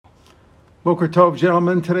Boker Tov,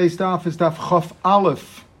 gentlemen. Today's daf is daf Chaf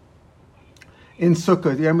Aleph in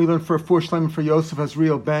Sukkah. The we learned for Shlomo for Yosef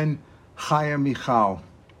Azriel ben Chaya Michal.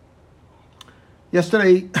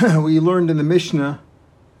 Yesterday we learned in the Mishnah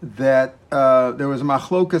that there was a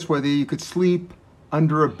machlokas whether you could sleep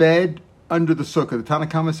under a bed under the Sukkah. The Tanna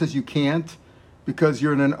Kama says you can't because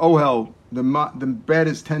you're in an ohel. The bed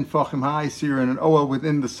is 10 fachim high, so you're in an ohel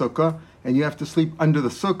within the Sukkah, and you have to sleep under the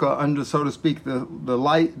Sukkah, under, so to speak,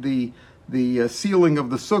 the ceiling of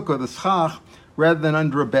the sukkah, the schach, rather than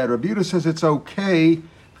under a bed. Rabbi Yehuda says it's okay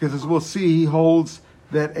because, as we'll see, he holds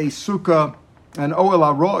that a sukkah, an oel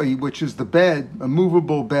aroi, which is the bed, a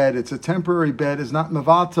movable bed, it's a temporary bed, is not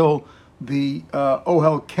mevatel the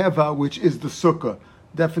ohel keva, which is the sukkah.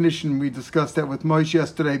 Definition, we discussed that with Moshe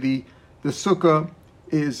yesterday. The sukkah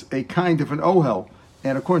is a kind of an ohel,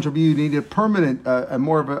 and according to Rabbi Yehuda, you need a permanent,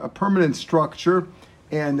 more of a permanent structure.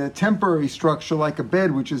 And a temporary structure like a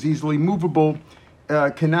bed, which is easily movable,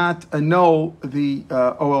 cannot annul the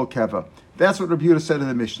Oel Keva. That's what Rabbi Yehuda said in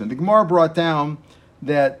the Mishnah. The Gemara brought down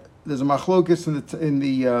that there's a machlokus in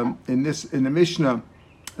the Mishnah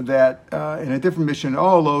that in a different Mishnah,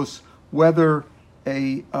 Oelos, whether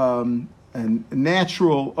a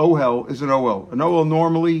natural Ohel is an Ohel. An Ohel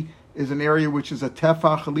normally is an area which is a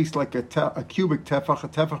tefach, at least like a cubic tefach, a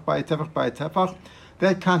tefach by a tefach by a tefach.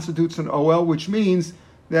 That constitutes an OL, which means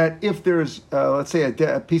that if there's, let's say,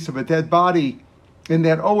 a piece of a dead body in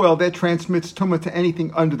that OL, that transmits tumah to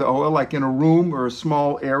anything under the OL, like in a room or a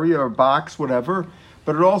small area or box, whatever.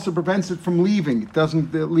 But it also prevents it from leaving. It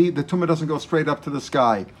doesn't the tumah doesn't go straight up to the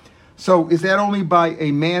sky. So is that only by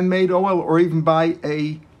a man-made OL or even by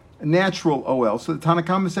a natural OL? So the Tanna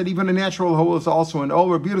Kama said even a natural OL is also an OL.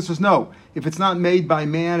 Rabbi Yehuda says no. If it's not made by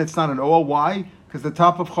man, it's not an OL. Why? Because the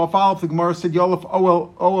top of Chaf Aleph, the Gemara said, Yolef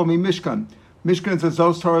Oel mi Mishkan. Mishkan says,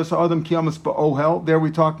 Zos Taras Adam Kiyamas Ba'ohel. There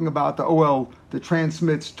we're talking about the Oel that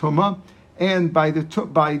transmits Tumah. And by the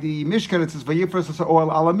Mishkan, it says, Vayifras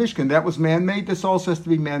Oel ala Mishkan. That was man-made. This also has to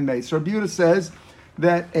be man-made. So Rabbi Yehuda says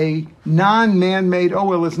that a non-man-made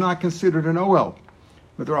Oel is not considered an Oel.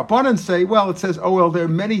 But the Rabbanan say, well, it says Oel there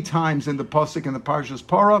many times in the Pasuk in the Parshas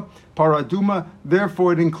Para Aduma.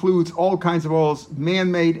 Therefore, it includes all kinds of Oels,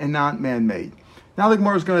 man-made and not man-made. Now the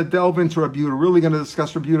Gemara is going to delve into Rabbi Yehuda, really going to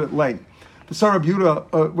discuss Rabbi Yehuda at length. The Rabbi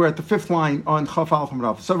Yehuda, we're at the fifth line on Chaf Aleph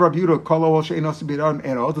Amrav. So Rabbi Yehuda, Kol Oel she'eino b'Adam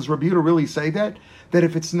eno. Does Rabbi Yehuda really say that? That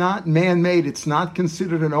if it's not man-made, it's not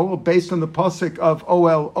considered an Oel based on the pasuk of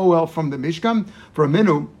Oel from the Mishkan? For a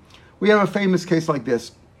minu, we have a famous case like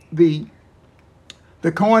this. The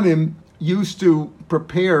Kohanim used to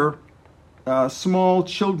prepare small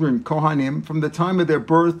children, Kohanim, from the time of their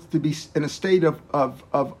birth to be in a state of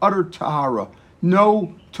utter tahara.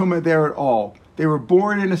 No tumah there at all. They were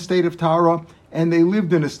born in a state of tahara, and they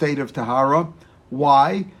lived in a state of tahara.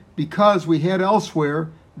 Why? Because we had elsewhere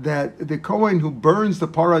that the Kohen who burns the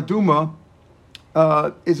paraduma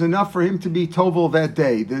is enough for him to be tovel that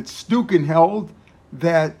day. The Tzdukin held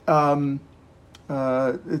that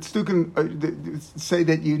say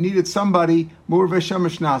that you needed somebody murve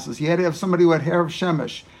shemesh nasas. You had to have somebody who had hair of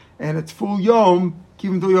shemesh, and it's full yom.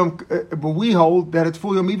 But we hold that it's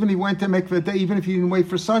full yom. Even if he went to mikveh day, even if he didn't wait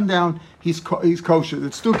for sundown, he's kosher. The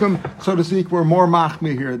Tzdukim, so to speak, were more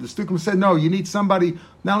machmir here. The Tzdukim said, no, you need somebody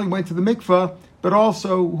not only went to the mikveh, but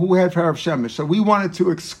also who had hair of shemesh. So we wanted to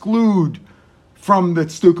exclude from the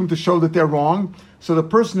Tzdukim to show that they're wrong. So the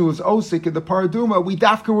person who was osik in the paraduma, we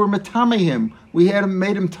dafka were matame him. We had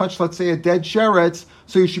made him touch, let's say, a dead sheretz,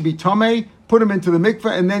 so you should be tameh, put him into the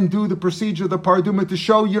mikveh, and then do the procedure of the paraduma to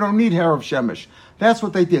show you don't need hair of shemesh. That's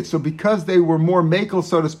what they did. So because they were more makel,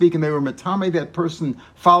 so to speak, and they were matame, that person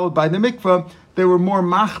followed by the mikveh, they were more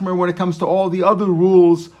machmer when it comes to all the other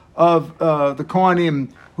rules of the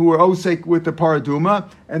Kohanim who were osik with the paraduma,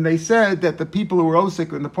 and they said that the people who were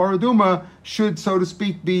osik in the paraduma should, so to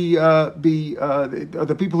speak, be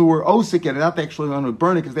the people who were osik and not actually the one who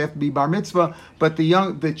burn it because they have to be bar mitzvah, but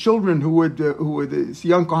the children who were the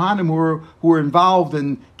young kohanim who were involved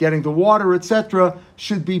in getting the water, etc.,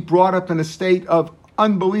 should be brought up in a state of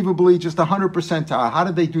unbelievably just 100% tahara. How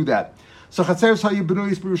did they do that? So Chatzeres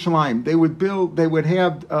HaYibnuyis b'Yerushalayim, they would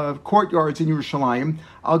have courtyards in Yerushalayim,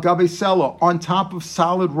 al gabe sela, on top of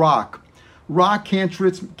solid rock. Rock can't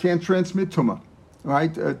transmit tumah,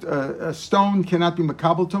 right? A stone cannot be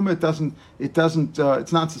makabel tumah.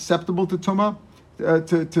 It's not susceptible to tumah,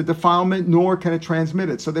 to defilement, nor can it transmit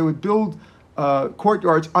it. So they would build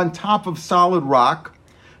courtyards on top of solid rock,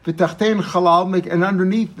 v'tachtein chalal, and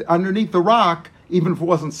underneath the rock, even if it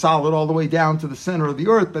wasn't solid all the way down to the center of the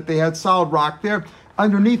earth, but they had solid rock there.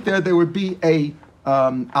 Underneath there would be a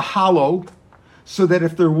hollow. so that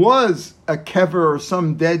if there was a kever or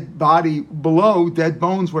some dead body below, dead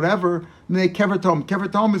bones, whatever, they kever tom.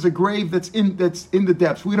 Kever tom is a grave that's in the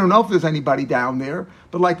depths. We don't know if there's anybody down there,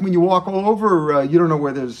 but like when you walk all over, you don't know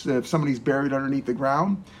where there's if somebody's buried underneath the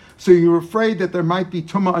ground. So you're afraid that there might be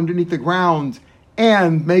tumah underneath the ground,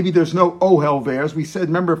 and maybe there's no ohel there. As we said,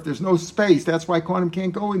 remember, if there's no space, that's why Kohanim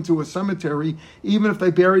can't go into a cemetery, even if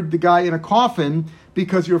they buried the guy in a coffin,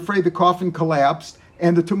 because you're afraid the coffin collapsed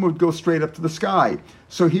and the tumah would go straight up to the sky.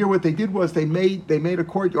 So here what they did was they made a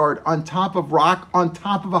courtyard on top of rock, on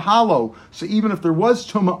top of a hollow. So even if there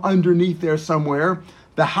was tumah underneath there somewhere,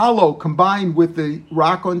 the hollow combined with the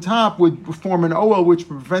rock on top would form an ohel, which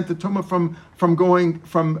would prevent the tumah from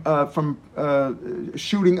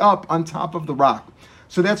shooting up on top of the rock.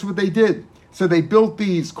 So that's what they did. So they built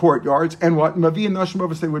these courtyards, and what Mavi and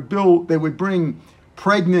Nashim they would bring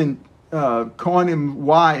pregnant Kohanim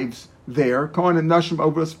wives there, Kohen and Nashim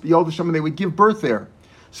Yodashim, and they would give birth there,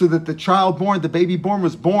 so that the baby born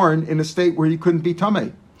was born in a state where he couldn't be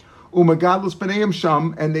tamei. Umagadlus b'neim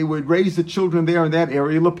sham, and they would raise the children there in that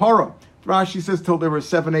area, Lapara. Rashi says till they were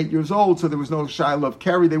 7, 8 years old, so there was no shiloh of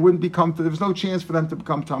carry. There was no chance for them to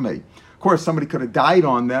become tamei. Of course, somebody could have died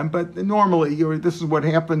on them, but normally, this is what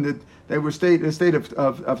happened. That they were in a state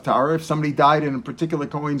of Tara. If somebody died in a particular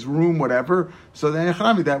Kohen's room, whatever, so then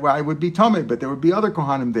that way I would be tamei, but there would be other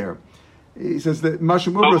Kohanim there. He says that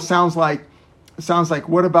Mashum Ubra sounds like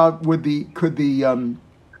what about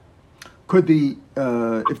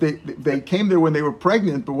if they came there when they were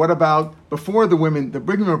pregnant, but what about before the women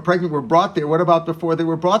were pregnant, were brought there? What about before they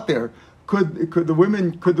were brought there? Could the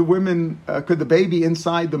baby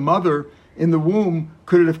inside the mother in the womb,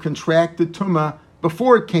 could it have contracted tumah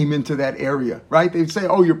before it came into that area? Right? They'd say,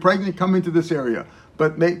 "Oh, you're pregnant, come into this area."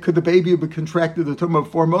 But could the baby have contracted the tumah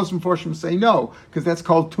before? Most Mepharshim say no, because that's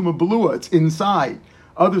called tumah belua. It's inside.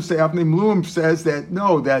 Others say, Avnei Mluim says that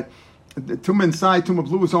no, that the tumah inside, tumah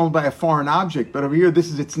belua, is owned by a foreign object. But over here, this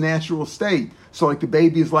is its natural state. So like the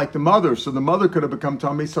baby is like the mother. So the mother could have become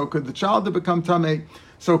tamei. So could the child have become tamei?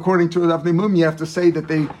 So according to Avnei Mluim, you have to say that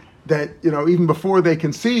even before they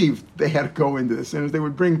conceived, they had to go into this. And if they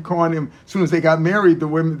would bring Kohanim, as soon as they got married, they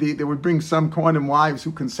would bring some Kohanim wives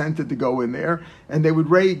who consented to go in there, and they would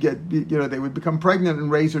they would become pregnant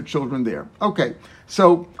and raise their children there. Okay,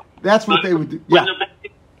 so that's what they would do. Yeah.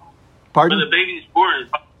 Pardon? When the baby's born,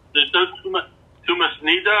 there's no tumas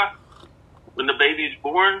nida when the baby's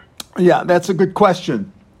born? Yeah, that's a good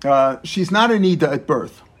question. She's not a nida at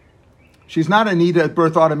birth. She's not a nida at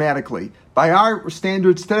birth automatically. By our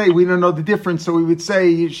standards today, we don't know the difference, so we would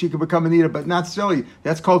say she could become a nida, but not silly.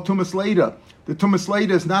 That's called tumas leida. The tumas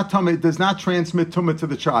leida is not tumah, does not transmit tumah to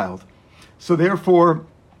the child. So therefore,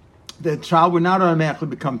 the child would not automatically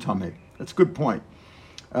become tamei. That's a good point.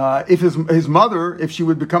 If his mother, if she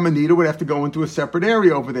would become a nida, would have to go into a separate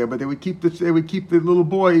area over there, but they would keep the little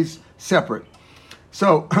boys separate.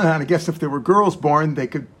 So, and I guess if there were girls born, they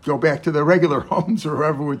could go back to their regular homes, or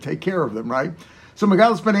whoever would take care of them, right? So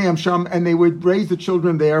Magalas B'nei Sham, and they would raise the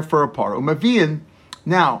children there for a par. Umavian.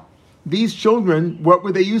 Now, these children, what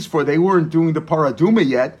were they used for? They weren't doing the paraduma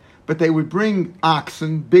yet, but they would bring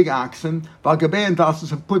oxen, big oxen,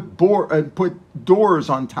 and put doors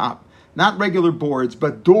on top. Not regular boards,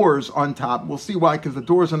 but doors on top. We'll see why, because the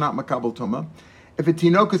doors are not makabel tumah. If a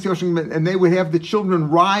tinokas yoshim, and they would have the children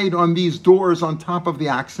ride on these doors on top of the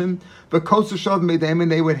oxen, but kosashav made them,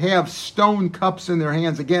 and they would have stone cups in their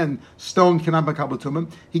hands. Again, stone cannot makabel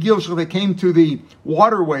tumah. They came to the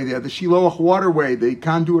waterway there, the Shiloach waterway, the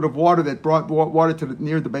conduit of water that brought water to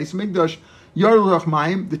near the base of Mikdash. Yarulach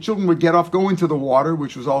Mayim, the children would get off, go into the water,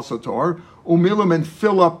 which was also Torah, umilim, and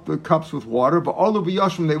fill up the cups with water. But all of the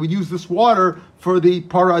Yashim, they would use this water for the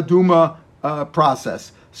paraduma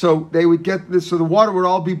process. So they would get this, so the water would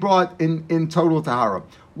all be brought in total tahara.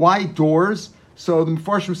 Why doors? So the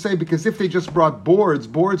Mefarshim say, because if they just brought boards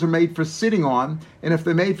are made for sitting on, and if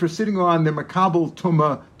they're made for sitting on, they're makabel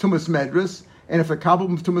tumas medras. And if a kabel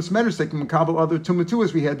tumas medras, they can makabel other tumah too,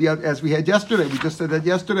 as we had yesterday. We just said that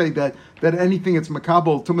yesterday, that anything that's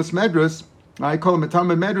makabel tumas medras, I call it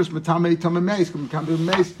matame medras, matame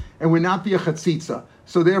meis, and would not be a chatzitza.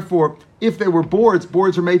 So therefore, if there were boards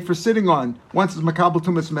are made for sitting on. Once it's makabel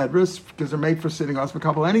tumas medras, because they're made for sitting on, it's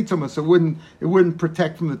makabel any tumas, so it wouldn't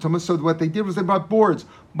protect from the tumas. So what they did was they bought boards,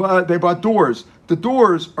 but they bought doors. The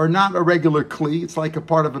doors are not a regular kli; it's like a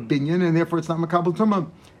part of a binyan, and therefore it's not makabel tumah.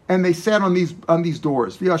 And they sat on these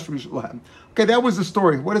doors. Okay, that was the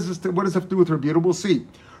story. What does this have to do with Rabbi Yehuda? We'll see.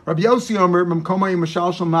 Rabbi Yossi Omer, Memkoma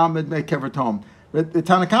Yimashal Shal Ma'amid Kevertom. The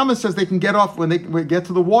Tanakama says they can get off, when they get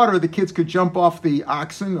to the water, the kids could jump off the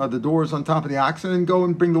oxen, or the doors on top of the oxen, and go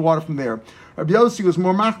and bring the water from there. Rabbi Yossi was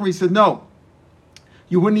more machmir. He said, no,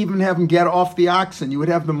 you wouldn't even have them get off the oxen. You would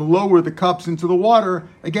have them lower the cups into the water.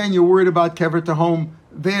 Again, you're worried about kever tahom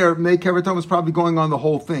there. Kever tahom is probably going on the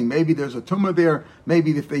whole thing. Maybe there's a tumah there.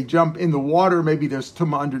 Maybe if they jump in the water, maybe there's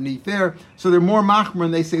tumah underneath there. So they're more machmer,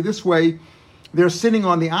 and they say this way, they're sitting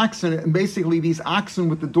on the oxen, and basically these oxen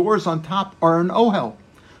with the doors on top are an ohel.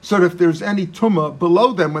 So that if there's any tumah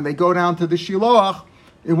below them when they go down to the shiloach,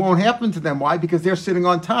 it won't happen to them. Why? Because they're sitting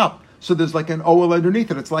on top. So there's like an ohel underneath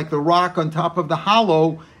it. It's like the rock on top of the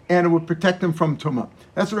hollow, and it would protect them from tumah.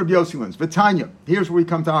 That's what Rabbi Yossi learns. V'tanya, here's where we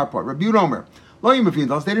come to our part. Rabbi Yomer, lo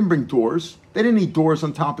yimavin, they didn't bring doors. They didn't need doors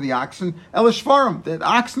on top of the oxen. Elishvarim, the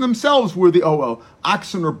oxen themselves were the ohel.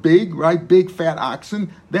 Oxen are big, right? Big, fat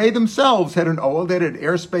oxen. They themselves had an ohel. They had an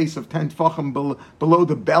airspace of 10 tefachim below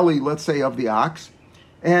the belly, let's say, of the ox.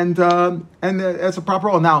 And that's a proper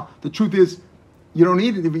ohel. Now, the truth is, you don't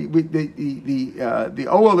need it. The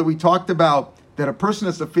ohel that we talked about, that a person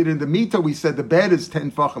has to fit in the mita, we said the bed is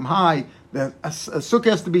 10 tefachim high. A sukkah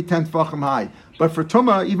has to be 10 tefachim high. But for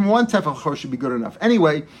tumah, even 1 tefach should be good enough.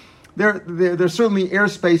 Anyway, there's certainly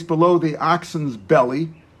airspace below the oxen's belly,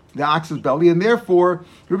 and therefore,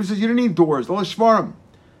 Rebbe says you don't need doors.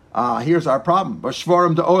 Here's our problem.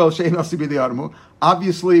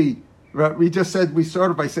 Obviously, we just said, we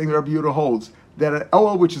started by saying that Rabbi Yehuda holds that an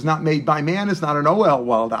ohel which is not made by man is not an ohel,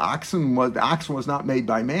 while the oxen was not made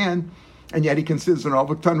by man, and yet he considers an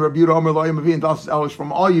ohel.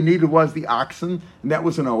 From all you needed was the oxen, and that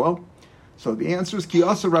was an ohel. So the answer is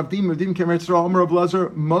Kiyasa Rabdim Kemetzra Omer of Lazar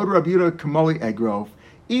Mod Rabbi Yehuda Kamoli Egrov.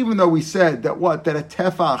 Even though we said that a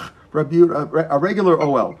tefach, a regular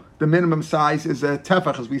ohel, the minimum size is a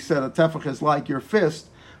tefach, as we said, a tefach is like your fist.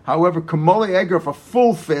 However, Kamoli Egrov, a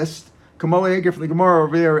full fist. Kamoli Eger from the Gemara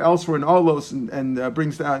over there, elsewhere in Olos, and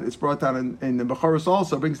brings down, it's brought down in the Bechoros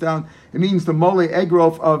also, brings down, it means the Mole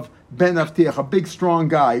Egrof of Ben Avtiach, a big, strong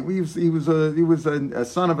guy. He was a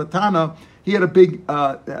son of a Tana. He had a big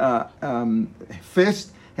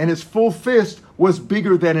fist, and his full fist was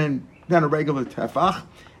bigger than a regular tefach.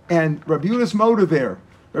 And Rabbi Yehuda's motive there,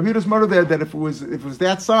 that if it was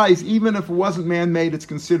that size, even if it wasn't man-made, it's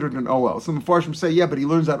considered an ohel. Some Mepharshim say, yeah, but he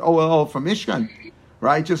learns that ohel from Mishkan.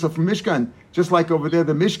 Right, just from Mishkan, just like over there,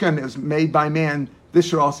 the Mishkan is made by man. This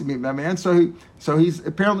should also be made by man. So he's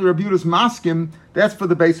apparently Rabbi Yehuda's maskim. That's for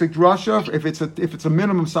the basic drasha. If it's a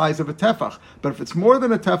minimum size of a tefach, but if it's more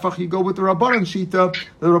than a tefach, you go with the Rabbanan shita.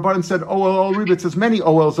 The Rabbanan said ohel ribitz. There's many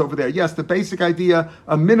ohels over there. Yes, the basic idea,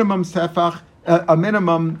 a minimum tefach,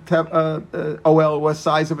 ohel was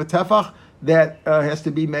size of a tefach that has to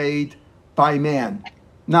be made by man.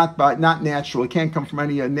 Not natural. It can't come from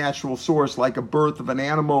any natural source like a birth of an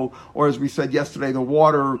animal, or as we said yesterday, the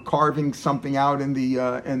water carving something out in the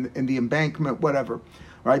embankment, whatever.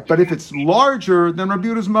 Right? But if it's larger than Rabbi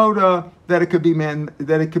Yehuda's moda, that it could be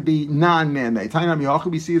non-man-made.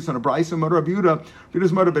 We see this in a brayso moda. Rabbi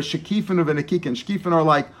Yehuda's moda, but shekifin of an akikin. Shekifin are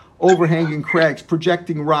like overhanging crags,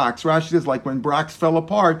 projecting rocks. Rashi says, like when rocks fell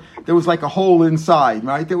apart, there was like a hole inside,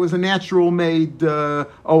 right? There was a natural made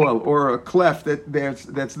ohel or a cleft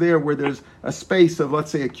that's there where there's a space of,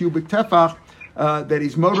 let's say, a cubic tefach, that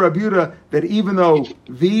he's mod Rabbi Yehuda, that even though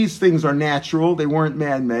these things are natural, they weren't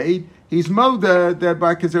man-made, he's mod that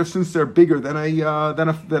because since they're bigger than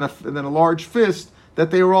a large fist,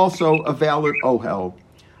 that they are also a valid ohel.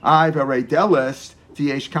 I've already delisted.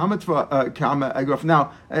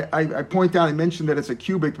 Now, I point out, I mentioned that it's a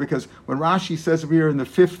cubic because when Rashi says here in the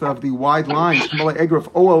fifth of the wide lines, an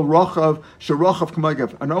ohel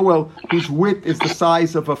whose width is the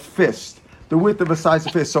size of a fist, the width of a size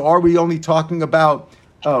of a fist. So are we only talking about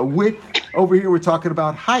width? Over here we're talking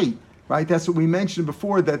about height, right? That's what we mentioned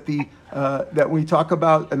before, that that when we talk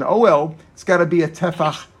about an ohel, it's got to be a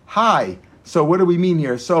tefach high. So what do we mean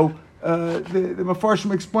here? So the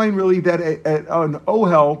Mefarshim explain really that an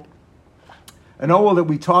ohel that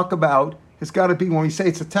we talk about has got to be, when we say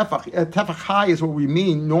it's a tefach high is what we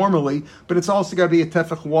mean normally, but it's also got to be a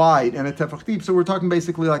tefach wide and a tefach deep. So we're talking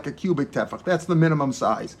basically like a cubic tefach. That's the minimum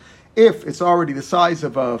size. If it's already the size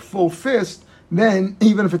of a full fist, then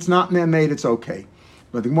even if it's not man-made, it's okay.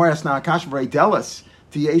 But the Gemara asks now, Akash v'rei delis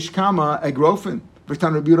tiyesh kama egrofen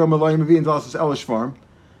v'tan Rabbi Yehuda Meloyim Avi and Dalas Elish farm.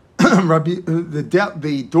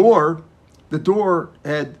 The door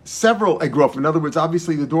had several egrof. In other words,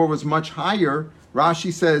 obviously the door was much higher.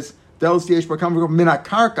 Rashi says delis yesh bakam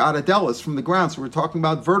minakarka ada delis, from the ground. So we're talking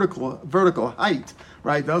about vertical height,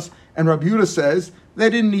 right? And Rabbi Yehuda says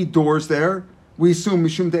they didn't need doors there. We assume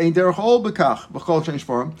mishum de'ein derech ol bekach b'chol change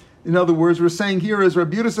form. In other words, we're saying here, as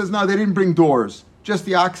Rabbi Yehuda says, no, they didn't bring doors, just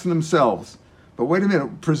the oxen themselves. But wait a minute,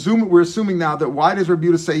 we're assuming now that why does Rabbi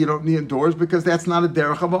Yehuda say you don't need doors? Because that's not a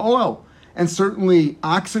derech of a ohel. And certainly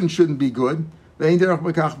oxen shouldn't be good.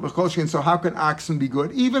 So how can oxen be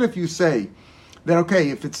good? Even if you say that, okay,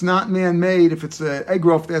 if it's not man-made, if it's an egg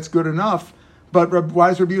roast, that's good enough. But why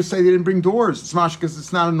does Rabbi Yehuda say they didn't bring doors? It's mashma because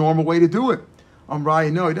it's not a normal way to do it.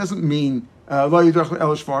 No, it doesn't mean lo yidach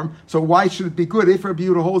elish farm. So why should it be good? If Rabbi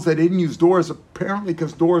Yehuda holds that they didn't use doors, apparently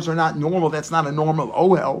because doors are not normal, that's not a normal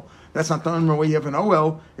OL. That's not the normal way you have an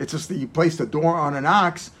OL. It's just that you placed a door on an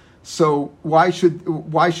ox. So why should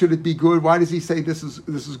it be good? Why does he say this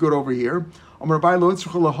is good over here? What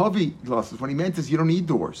he meant is you don't need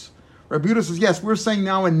doors. Rabbi Yehuda says yes. We're saying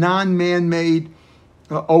now a non-man-made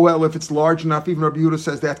OL, if it's large enough, even Rabbi Yehuda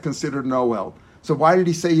says that's considered an OL. So why did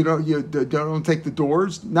he say you don't take the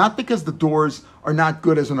doors? Not because the doors are not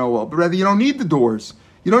good as an OL, but rather you don't need the doors.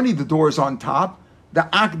 You don't need the doors on top.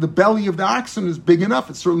 The belly of the oxen is big enough.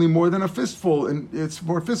 It's certainly more than a fistful, and it's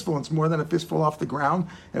more fistful. It's more than a fistful off the ground,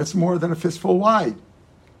 and it's more than a fistful wide.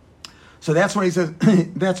 So that's what he says.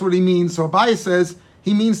 That's what he means. So Abaye says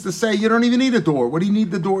he means to say you don't even need a door. What do you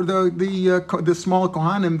need the door? The small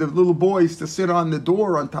kohanim, the little boys, to sit on the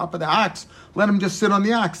door on top of the ox. Let them just sit on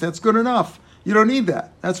the ox. That's good enough. You don't need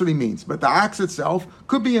that. That's what he means. But the ox itself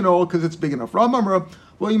could be an old because it's big enough.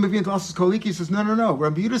 William Avian Tlasses Koliki says no.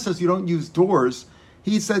 Rabbi Yehuda says you don't use doors.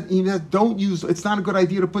 He said don't use. It's not a good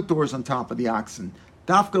idea to put doors on top of the oxen.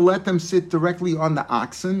 Dafka, let them sit directly on the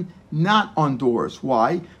oxen, not on doors.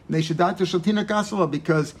 Why?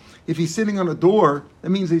 Because if he's sitting on a door, that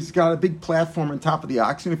means he's got a big platform on top of the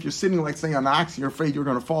oxen. If you're sitting, like say, on an oxen, you're afraid you're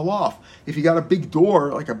going to fall off. If you got a big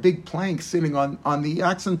door, like a big plank sitting on the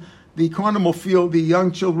oxen, the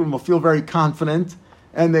young children will feel very confident,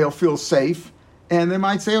 and they'll feel safe. And they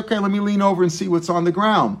might say, okay, let me lean over and see what's on the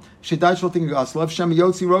ground. Maybe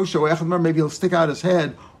he'll stick out his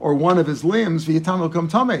head or one of his limbs. In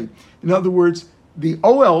other words, the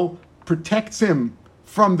OL protects him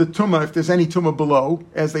from the tumah, if there's any tumah below,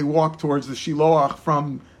 as they walk towards the shiloach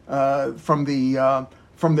from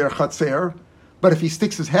their chatzer. But if he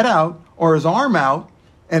sticks his head out or his arm out,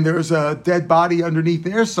 and there's a dead body underneath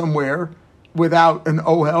there somewhere without an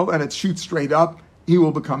OL, and it shoots straight up, he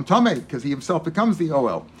will become tamei because he himself becomes the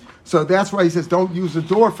OL. So that's why he says don't use the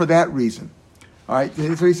door for that reason. All right.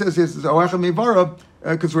 So he says this is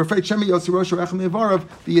because we're afraid Shemi Yotzi Rosh Oecha Mevarav,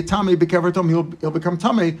 the Yatame Bekevertom, he'll become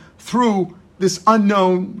tamei through this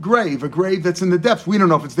unknown grave, a grave that's in the depths. We don't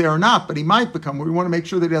know if it's there or not, but he might become. We want to make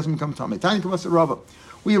sure that he doesn't become tamei. Tanya Kavasa Rava.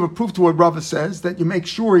 We have a proof to what Rava says that you make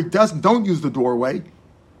sure he doesn't. Don't use the doorway.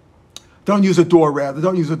 Don't use a door, rather.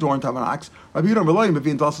 Don't use a door on top of an ox. Rabbi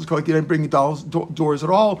Yehuda didn't bring doors at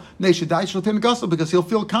all. Because he'll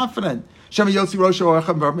feel confident.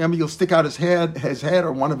 You'll stick out his head,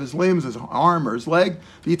 or one of his limbs, his arm, or his leg.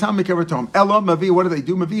 Ella, Mavi, what do they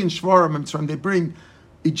do? Mavi and Shvarim, they bring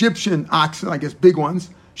Egyptian oxen, I guess big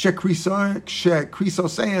ones. They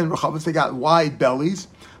got wide bellies.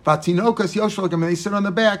 And they sit on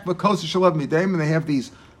the back, and they have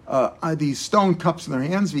these stone cups in their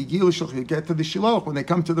hands. Get to the shiloh when they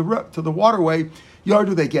come to the waterway.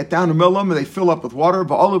 Yardu, they get down to Milam and they fill up with water.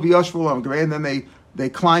 And then they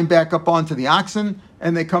climb back up onto the oxen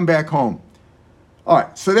and they come back home. All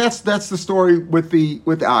right, so that's the story with the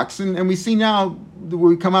oxen, and we see now when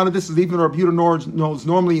we come out of this is even Rabbi Yehuda knows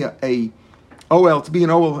normally a OL to be an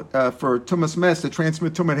OL for Tumas Mes to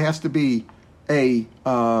transmit Tumah, it has to be a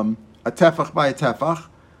tefach by a tefach.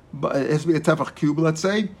 But it has to be a tefach cube, let's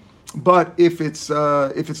say. But if it's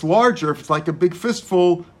larger, if it's like a big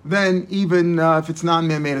fistful, then even if it's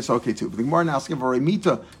non-man-made, it's okay too. But the Gemara now asking for a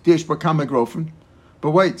mita diesh bakam egrofen.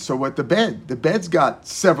 But wait, so what the bed's got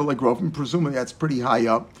several egrofen. Presumably that's pretty high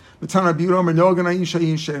up. We used to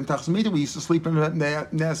sleep in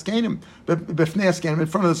Nascanim, in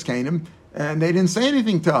front of the Scanim, and they didn't say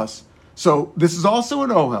anything to us. So this is also an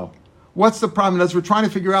ohel. What's the problem? As we're trying to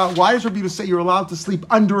figure out, why does Rabbi Yehuda say you're allowed to sleep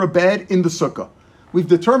under a bed in the sukkah? We've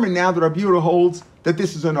determined now that Rabbi Yehuda holds that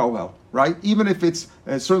this is an ohel, right? Even if it's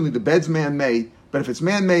certainly the bed's man-made, but if it's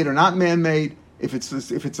man-made or not man-made, if it's got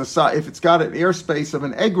an airspace of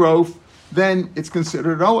an egg loaf, then it's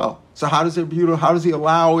considered an ohel. So how does he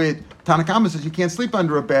allow it? Tanakama says you can't sleep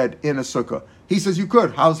under a bed in a sukkah. He says you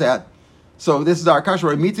could. How's that? So this is our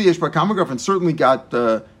kasha. Mita yesh b'kamagaf, and certainly got.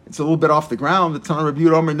 It's a little bit off the ground. The Tanah Rabbi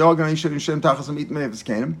Yehuda Omer no gan yishem shem tachas amit me'evus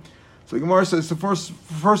kanim. So the Gemara says the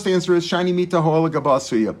first answer is shiny mita ho'ala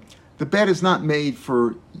gabasuya. The bed is not made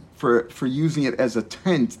for using it as a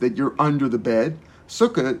tent that you're under the bed.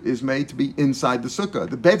 Sukkah is made to be inside the sukkah.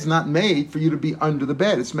 The bed's not made for you to be under the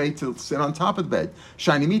bed. It's made to sit on top of the bed.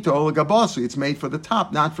 Shiny mita ho'ala gabasuya. It's made for the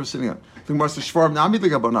top, not for sitting on. The Gemara says shvarim nami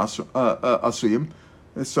legabon asuyim.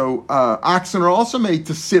 So oxen are also made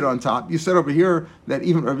to sit on top. You said over here that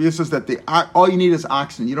even Rabbi Yosef says that all you need is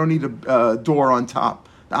oxen. You don't need a door on top.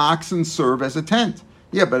 The oxen serve as a tent.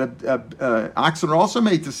 Yeah, but oxen are also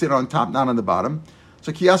made to sit on top, not on the bottom.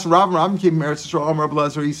 So Kiyas Rav came from Eretz Yisrael, Amar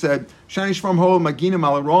Blazer, he said, Shani Shvam Hol Maginim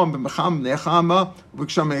Al Arom B'Mecham Nechama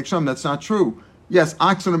V'Ksham Nechsham. That's not true. Yes,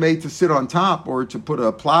 oxen are made to sit on top or to put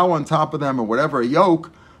a plow on top of them or whatever, a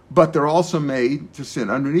yoke, but they're also made to sit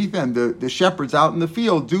underneath them. The shepherds out in the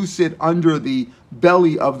field do sit under the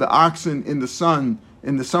belly of the oxen in the sun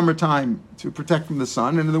in the summertime to protect from the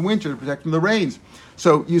sun, and in the winter to protect from the rains.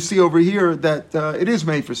 So you see over here that it is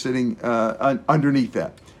made for sitting underneath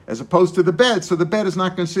that, as opposed to the bed. So the bed is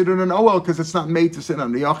not considered an oel because it's not made to sit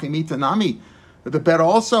under. Yachimita nami. The bed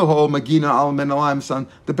also, magina al menalayim son.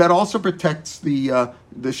 The bed also protects the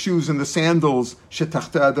shoes and the sandals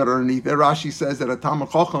shetachta that are underneath. Rashi says that a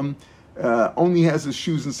Talmid Chacham only has his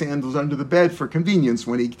shoes and sandals under the bed for convenience.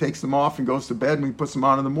 When he takes them off and goes to bed, and he puts them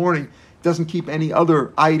on in the morning, he doesn't keep any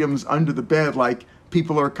other items under the bed like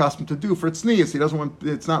people are accustomed to do for tznius. He doesn't want.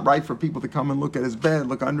 It's not right for people to come and look at his bed,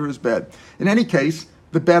 look under his bed. In any case,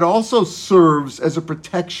 the bed also serves as a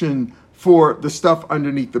protection for the stuff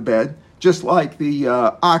underneath the bed, just like the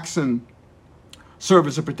oxen serve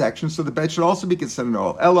as a protection. So the bed should also be considered an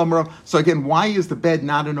oel. So again, why is the bed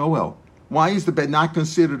not an oel? Why is the bed not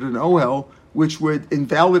considered an oel, which would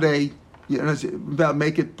invalidate,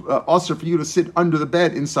 make it also for you to sit under the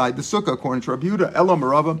bed inside the sukkah, according to Rabbi Yehuda?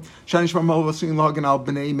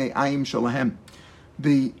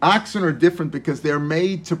 The oxen are different because they're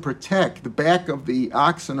made to protect. The back of the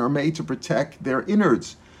oxen are made to protect their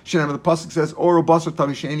innards. The pasuk says, "Oro basar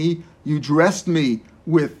tavisheni." You dressed me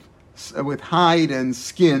with hide and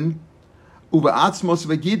skin. Uba'atzmos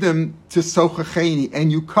v'gidim tisochacheni,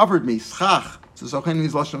 and you covered me. Schach tisocheni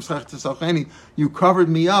is lashon schach tisocheni. You covered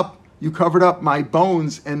me up. You covered up my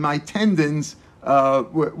bones and my tendons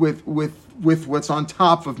with what's on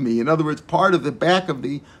top of me. In other words, part of the back of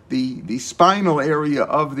the spinal area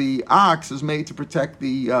of the ox is made to protect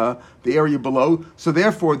the area below. So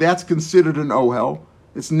therefore, that's considered an ohel.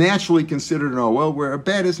 It's naturally considered an oel, where a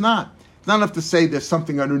bed is not. It's not enough to say there's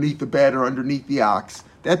something underneath the bed or underneath the ox.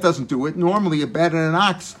 That doesn't do it. Normally, a bed and an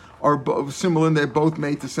ox are similar, and they're both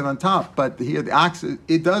made to sit on top. But here, the ox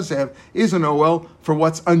is an oel for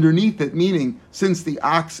what's underneath it. Meaning, since the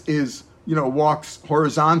ox walks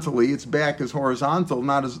horizontally, its back is horizontal,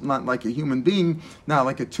 not like a human being, not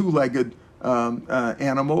like a two-legged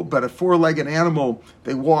animal, but a four-legged animal.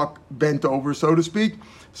 They walk bent over, so to speak.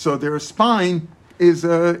 So their spine is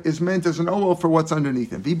meant as an oel for what's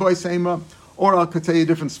underneath him. V'boy seima, or I'll tell you a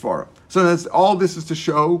different svara. So all this is to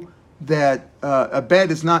show that a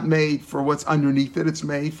bed is not made for what's underneath it; it's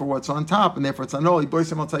made for what's on top, and therefore it's an oel. V'boy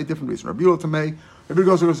seima, I'll tell you a different reason. Rabbi Yehuda Tamei, Rabbi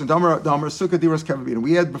Yehuda goes and Damar sukkah diras kavavin.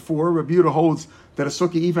 We had before. Rabbi Yehuda holds that a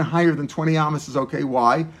sukkah even higher than 20 amas is okay.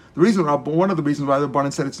 Why? One of the reasons why the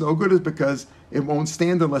Rabbanan said it's no good is because it won't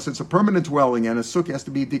stand unless it's a permanent dwelling, and a sukkah has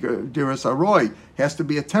to be diras aroy, has to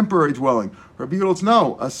be a temporary dwelling. Rabbi Yehuda holds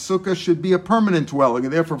no, a sukkah should be a permanent dwelling,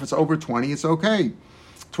 and therefore if it's over 20, it's okay.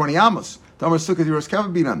 20 amas. Damar sukkah diras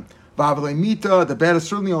kavavinan. The bed is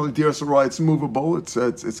certainly only diras aroy. It's movable.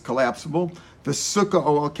 It's collapsible. The sukkah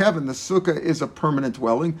oel kevin. The sukkah is a permanent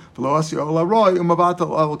dwelling. So his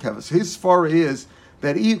svara is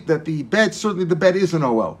that the bed, certainly the bed is an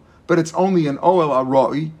oel, but it's only an oel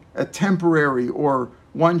aroi, a temporary or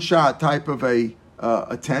one-shot type of a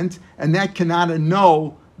tent, and that cannot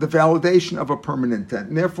annul the validation of a permanent tent.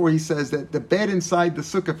 And therefore, he says that the bed inside the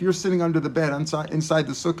sukkah, if you're sitting under the bed inside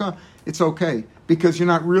the sukkah, it's okay, because you're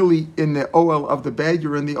not really in the oel of the bed,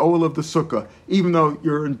 you're in the oel of the sukkah, even though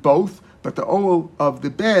you're in both, but the oel of the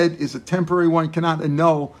bed is a temporary one, cannot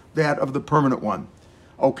annul that of the permanent one.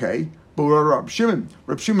 Okay. But Rab Shimon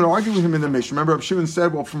argued with him in the Mishnah. Remember, Rab Shimon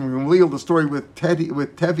said, well, from Gamliel, the story with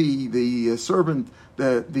Tevi, the servant,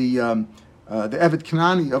 the Eved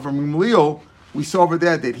Kanani of Gamliel, we saw over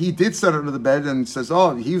there that he did sit under the bed and says,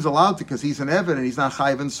 he was allowed to because he's an Eved and he's not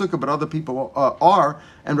Chayiv in Sukkah, but other people are.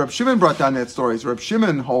 And Rab Shimon brought down that story. So Rab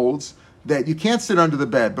Shimon holds that you can't sit under the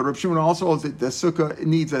bed, but Rab Shimon also holds that the sukkah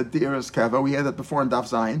needs a diras keva. We had that before in Daf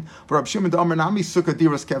Zayin. But Rab Shimon Amar Nami sukkah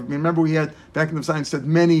diras keva. Remember, we had back in Daf Zayin said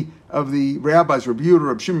many of the rabbis, Rab Yehuda,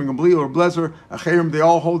 Rab Shimon Gamliel, Rab Lezer, Acherim, they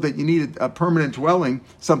all hold that you need a permanent dwelling,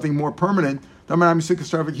 something more permanent. He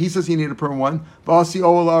says you need a permanent one. And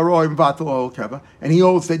he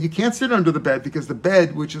holds that you can't sit under the bed because the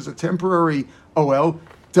bed, which is a temporary oel,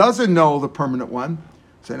 doesn't know the permanent one.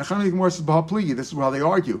 So this is how they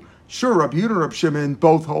argue. Sure, Rabbi Yehuda and Rabbi Shimon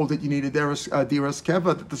both hold that you need a diras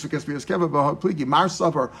keva, that the sukkah has to be a keva, but pligi mar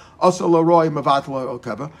savar also l'roy mavatla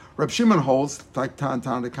keva. Rabbi Shimon holds like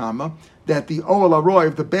Tanakama that the oel aroy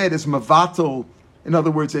of the bed is mavatal. In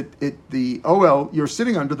other words, the oel you're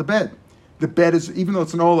sitting under the bed. The bed is, even though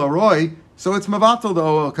it's an oel aroy, so it's mavatal the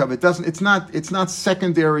oel keva. It's not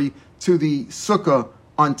secondary to the sukkah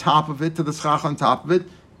on top of it, to the schach on top of it.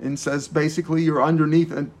 And says basically you're underneath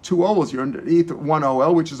two oels. You're underneath one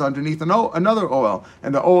oel, which is underneath another oel,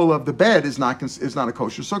 and the oel of the bed is not a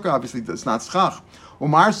kosher sukkah. Obviously, it's not schach.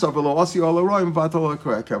 That's Rabbi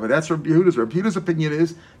Yehuda's. Rabbi Yehuda's opinion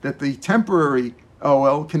is that the temporary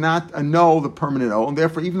oel cannot annul the permanent oel, and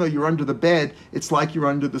therefore, even though you're under the bed, it's like you're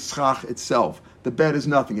under the schach itself. The bed is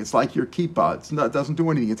nothing. It's like your kippah. It doesn't do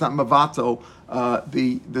anything. It's not mavato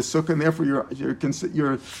the sukkah, and therefore you're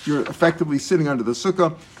effectively sitting under the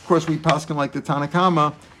sukkah. Of course, we paskin like the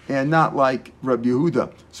Tanakama and not like Rabbi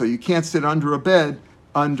Yehuda. So you can't sit under a bed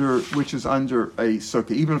which is under a sukkah,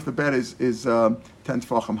 even if the bed is 10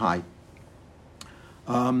 tefachim high.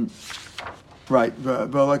 Right,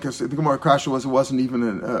 but like I said, the Gemara Kasha was it wasn't even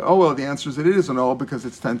an the answer is that it is an oel because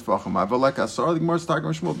it's 10 tefachim high. But like Asara, the Gemara is talking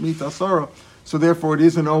about meet Asara. So therefore, it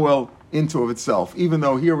is an oel into of itself. Even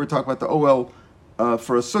though here we're talking about the oel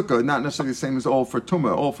for a sukkah, not necessarily the same as oel for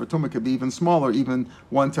tumah. Oel for tumah could be even smaller, even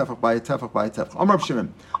one tefach by a tefach by a tefach. Amar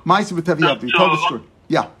Shimon, Ma'aseh b'tevi Avdi. You told the story.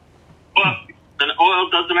 Yeah. Well, an oil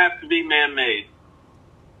doesn't have to be man-made.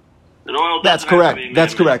 That's correct.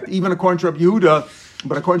 That's correct. Even according to Rabbi Yehuda,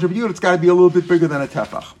 but according to Rabbi Yehuda, it's got to be a little bit bigger than a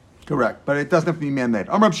tefach. Correct, but it doesn't have to be man-made.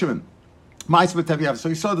 Amar Shimon, Ma'aseh b'tevi Avdi. So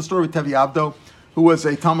you saw the story with Tevi Avdo, who was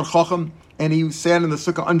a Talmud Chacham, and he sat in the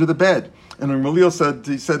sukkah under the bed. And when Malil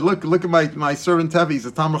said, look at my servant Tevi, he's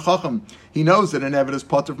a Talmud Chacham. He knows that an Eved is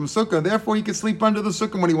potter from sukkah, therefore he can sleep under the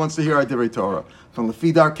sukkah when he wants to hear Divrei Torah. From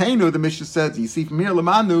Lefi Darkeinu, the Mishnah says, you see from here,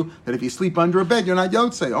 Lamanu, that if you sleep under a bed, you're not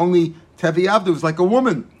Yotzei. Only Tevi Avdu is like a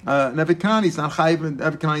woman. An Eved Kanani is not Chayiv, and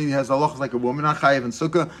Eved Kanani has halachas like a woman, not Chayiv in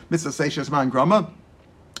sukkah, Mitzvah Seishes Man Grama.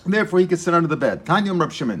 Therefore he can sit under the bed. Tanyam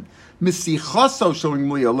Rab Shimon, Misichaso showing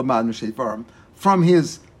Malil Lamad Mishayfarim. From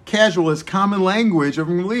his casual, his common language of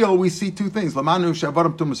Gamliel, we see two things. Lamanu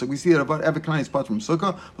she'avarim tumas. We see that about every kind is part from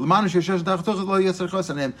sukkah. Lamanu she'shesh dachtuch lo yasser chos.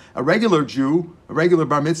 And a regular Jew, a regular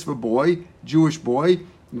bar mitzvah boy, Jewish boy,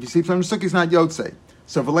 if he sleeps under sukkah, he's not yotzei.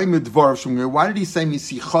 So why did he say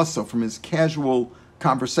misichaso from his casual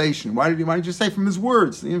conversation? Why did you say from his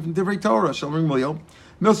words? From Divrei Torah, Shalom Gamliel.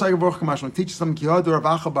 Milsai Gavor Kamashman teaches them Kihadu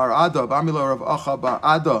Rav Acha Bar Ada, Bamila Rav Acha Bar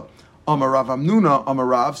Ada. Amarav Amnuna,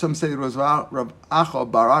 Amarav. Some say it was Rav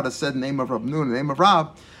Acha Barada said the name of Rav Nuna, the name of Rav.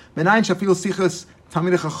 Menayin Shafil Sichas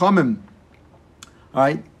Tamid Chachamim,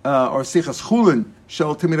 right? Or Sichas Chulin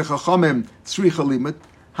Shel Tamid Chachamim Tzricha Limit.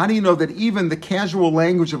 How do you know that even the casual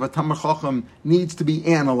language of a Talmid Chacham needs to be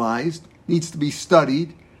analyzed, needs to be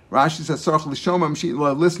studied? Rashi says, "Sarach l'shomam."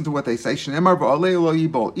 Listen to what they say. Shneimar v'alei lo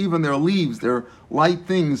yibol. Even their leaves, their light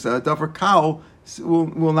things, davar kal,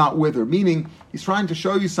 will not wither. Meaning, he's trying to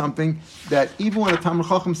show you something that even when a Talmid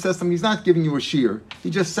Chacham says something, he's not giving you a shiur. He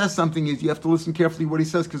just says something. You have to listen carefully what he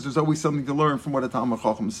says because there's always something to learn from what a Talmid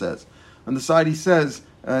Chacham says. On the side he says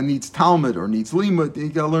needs Talmud or needs limud. You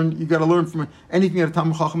got to learn from anything that a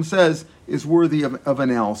Talmid Chacham says is worthy of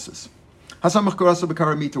analysis.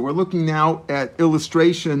 We're looking now at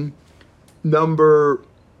illustration number.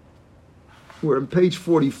 We're on page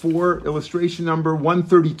 44. Illustration number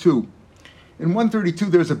 132. In 132,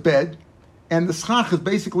 there's a bed, and the schach is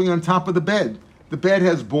basically on top of the bed. The bed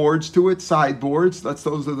has boards to it, side boards.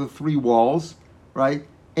 Those are the three walls, right?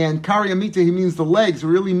 And kari amita, he means the legs. It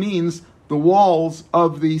really means the walls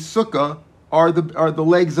of the sukkah are the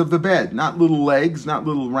legs of the bed, not little legs, not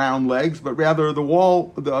little round legs, but rather the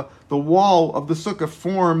wall of the sukkah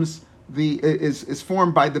is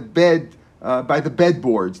formed by the bed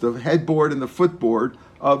boards. The headboard and the footboard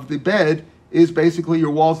of the bed is basically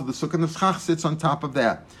your walls of the sukkah, and the schach sits on top of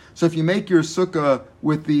that. So if you make your sukkah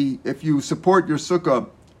if you support your sukkah,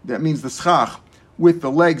 that means the schach, with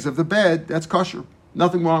the legs of the bed, that's kosher.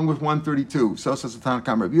 Nothing wrong with 132. So says the Tanna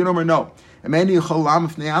Kamar. You know, no. If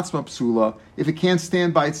it can't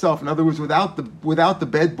stand by itself, in other words, without the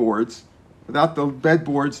bedboards,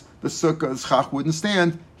 the sukkah schach wouldn't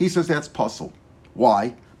stand. He says that's puzzle.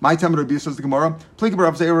 Why? My time Rabbi says the Gemara. Two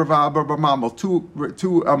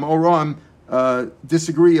Oram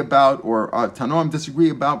disagree about, or Tanoim disagree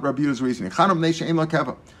about Rabbi Yehuda's reasoning.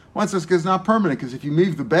 One says because it's not permanent, because if you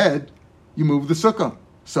move the bed, you move the sukkah.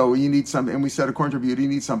 So you need something, and we said according to Rabbi Yehuda, you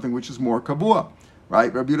need something which is more kabua,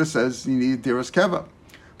 right? Rabbi Yehuda says you need diras keva.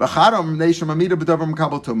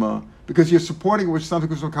 Because you're supporting which something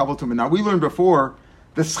which is makabel tumah. Now we learned before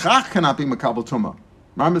the schach cannot be makabel tumah.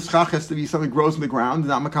 Schach has to be something that grows in the ground,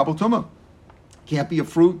 not makabel tumah. Can't be a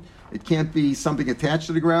fruit. It can't be something attached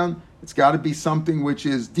to the ground. It's got to be something which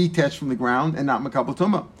is detached from the ground and not makabel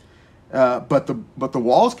tumah. But the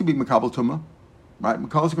walls can be makabel tumah, right?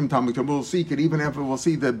 Makabel tumah. We'll see. We'll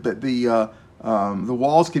see the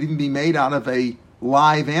walls could even be made out of a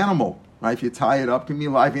live animal, right? If you tie it up, it can be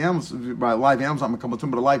live animals. By live animals, not makabel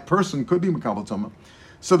tumah, but a live person could be makabel tumah.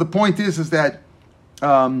 So the point is that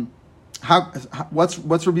what's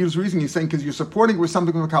Rabbi Yehuda's reason? He's saying because you're supporting it with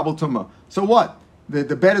something with makabel tumah. So what?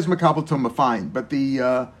 The bed is makabel tumah, fine, but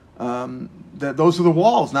those are the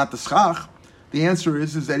walls, not the schach. The answer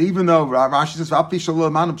is that even though Rashi says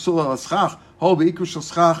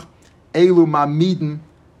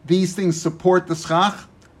these things support the schach.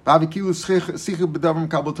 It's like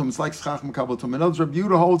schach makabel tumah. In other words, Rabbi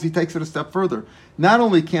Yehuda holds, he takes it a step further. Not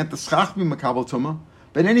only can't the schach be makabel tumah,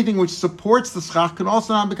 but anything which supports the schach can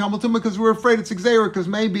also not be makabel tumah because we're afraid it's exera, because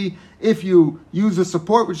maybe if you use a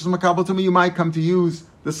support which is makabel tumah, you might come to use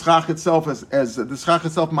the schach itself as the schach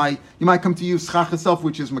itself you might come to use schach itself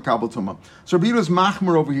which is makabel tumah. So Rabbi Yehuda is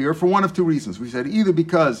machmer over here for one of two reasons. We said either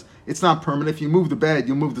because it's not permanent. If you move the bed,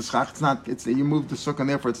 you move the schach. You move the sukkah, and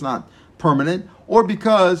therefore it's not permanent, or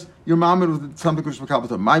because you're mamid with something which is makabel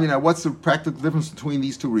tumah. I mean, what's the practical difference between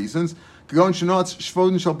these two reasons? Let's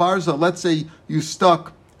say you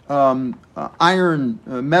stuck iron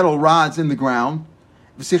metal rods in the ground,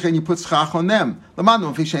 and you put schach on them.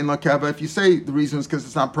 If you say the reason is because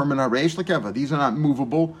it's not permanent, these are not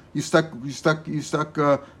movable. You stuck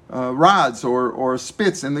rods or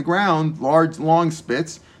spits in the ground, large long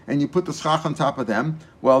spits, and you put the schach on top of them.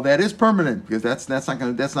 Well, that is permanent because that's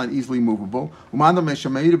not easily movable. But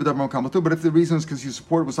if the reason is because you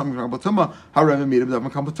support it with something so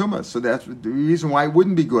that's the reason why it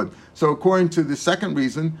wouldn't be good. So according to the second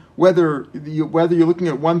reason, whether you're looking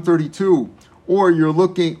at 132 or you're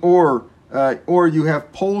looking or you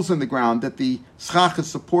have poles in the ground that the schach is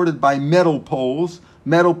supported by metal poles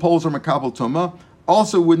are makabel tumah,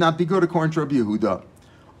 also would not be good according to Rabbi Yehuda.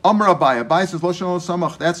 Amar Abai says Loshen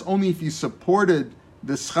Samach. That's only if you supported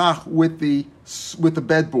the schach with the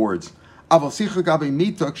bedboards.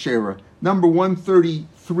 Number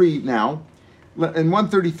 133 now, and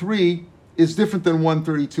 133 is different than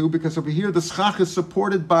 132 because over here the schach is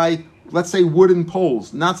supported by, let's say, wooden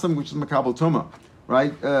poles, not something which is makabel tumah,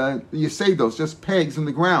 right? You say those just pegs in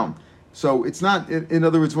the ground. So it's not. In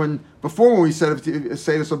other words, when we said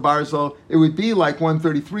Seder of Barzal, it would be like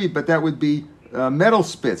 133, but that would be metal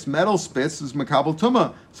spits. Metal spits is makabel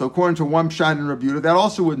tumah. So according to one pshat in Rabbi Yehuda, that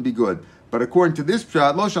also wouldn't be good. But according to this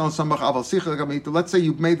pshat, let's say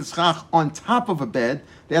you've made the schach on top of a bed,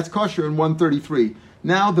 that's kosher in 133.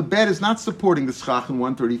 Now the bed is not supporting the schach in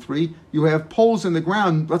 133. You have poles in the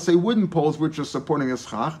ground, let's say wooden poles, which are supporting the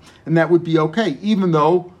schach, and that would be okay. Even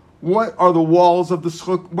though, what are the walls of the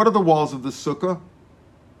sukkah? What are the walls of the sukkah?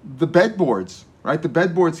 The bedboards, right? The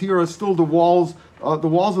bedboards here are still the walls. The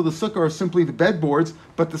walls of the sukkah are simply the bedboards,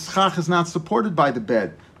 but the schach is not supported by the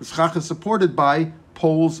bed. The schach is supported by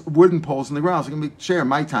poles, wooden poles in the ground. So it can be share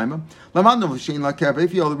my timer. If you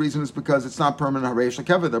know the reason is because it's not permanent hareish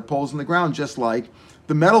lakeva, they're poles in the ground, just like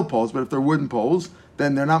the metal poles. But if they're wooden poles,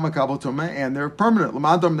 then they're not makabel tumah and they're permanent.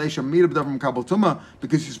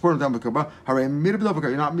 Because you support them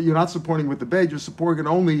you're not supporting with the bed, you're supporting it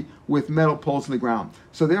only with metal poles in the ground.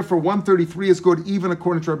 So therefore 133 is good even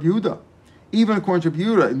according to Rabbi Yehuda. Even according to Rabbi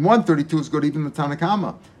Yehuda, and 132 is good even in the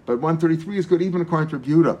Tanakama, but 133 is good even according to Rabbi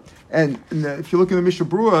Yehuda. And if you look in the Mishnah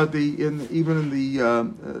Berurah, even in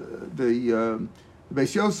the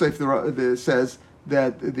Beis Yosef, says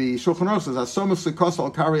that the Shulchan Aruch says Asomus sekos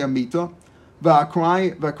al kari amita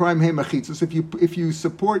v'akraim he mechitzos. If you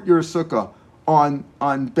support your sukkah on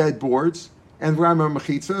bedboards and v'akraim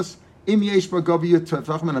mechitzos, im yesh b'gavi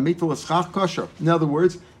tefach men amita l'schach kosher. In other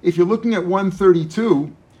words, if you're looking at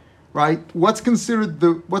 132. Right? What's considered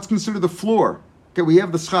the floor? Okay, we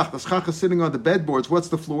have the schach. The schach is sitting on the bedboards. What's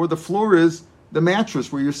the floor? The floor is the mattress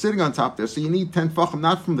where you're sitting on top there. So you need 10 tefachim,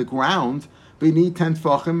 not from the ground, but you need 10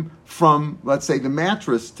 tefachim from, let's say, the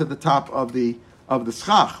mattress to the top of the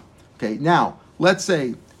schach. Okay, now let's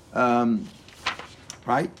say,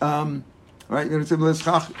 right?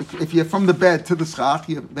 If you're from the bed to the schach,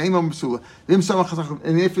 you have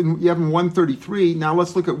and if you have 133, now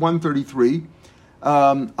let's look at 133.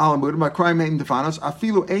 Now in number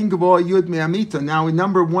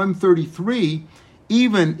 133,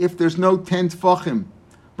 even if there's no 10 tefachim,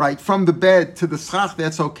 right, from the bed to the schach,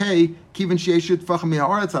 that's okay. So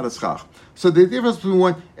the difference between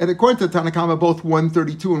one, and according to Tanakama, both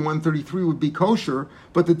 132 and 133 would be kosher,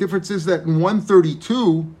 but the difference is that in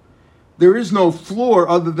 132, there is no floor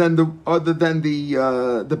other than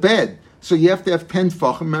the bed. So you have to have 10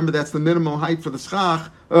 tfachim. Remember, that's the minimum height for the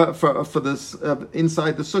schach, for this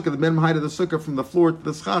inside the sukkah. The minimum height of the sukkah from the floor to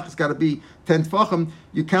the schach has got to be 10 tfachim.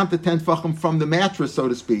 You count the 10 tfachim from the mattress, so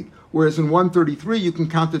to speak. Whereas in 133, you can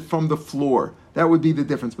count it from the floor. That would be the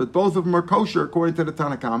difference. But both of them are kosher according to the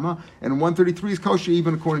Tanna Kama, and 133 is kosher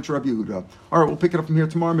even according to Rabbi Yehuda. All right, we'll pick it up from here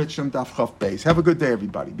tomorrow. Mitcham Daf Chaf Beis. Have a good day,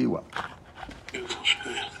 everybody. Be well.